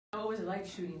What was it like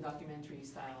shooting documentary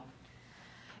style?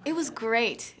 It was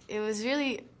great. It was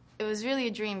really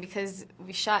a dream because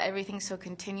we shot everything so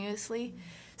continuously,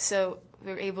 so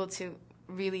we were able to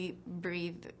really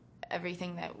breathe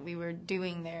everything that we were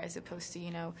doing there, as opposed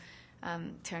to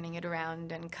turning it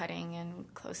around and cutting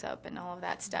and close up and all of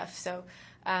that stuff. So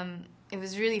it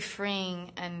was really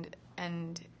freeing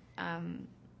and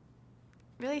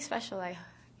really special. I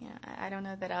don't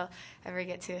know that I'll ever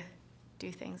get to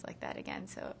do things like that again.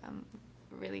 So I'm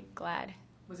really glad.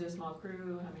 Was it a small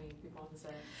crew? How many people on the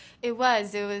set?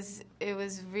 It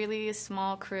was really a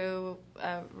small crew,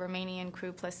 Romanian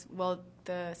crew, plus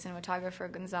the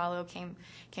cinematographer Gonzalo came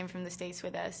from the States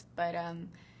with us. But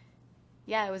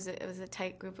yeah, it was a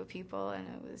tight group of people, and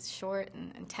it was short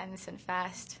and intense and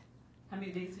fast. How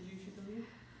many days did you shoot the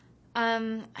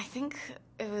lead? I think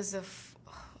it was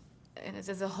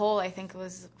as a whole, I think it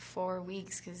was 4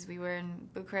 weeks, because we were in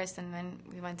Bucharest and then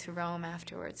we went to Rome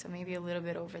afterwards, so maybe a little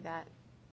bit over that.